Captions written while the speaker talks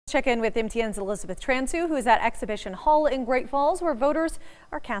Check in with MTN's Elizabeth Transu, who is at Exhibition Hall in Great Falls, where voters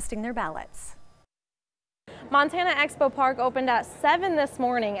are casting their ballots. Montana Expo Park opened at 7 this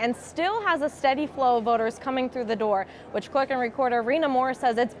morning and still has a steady flow of voters coming through the door, which clerk and recorder Rena Moore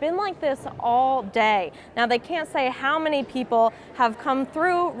says it's been like this all day. Now, they can't say how many people have come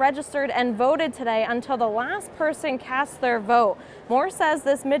through, registered, and voted today until the last person casts their vote. Moore says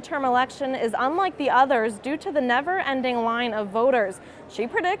this midterm election is unlike the others due to the never-ending line of voters. She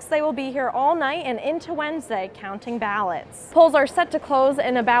predicts they will be here all night and into Wednesday counting ballots. Polls are set to close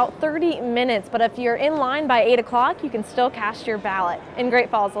in about 30 minutes, but if you're in line by 8 o'clock, you can still cast your ballot. In Great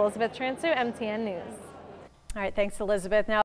Falls, Elizabeth Transu, MTN News. All right, thanks, Elizabeth. Now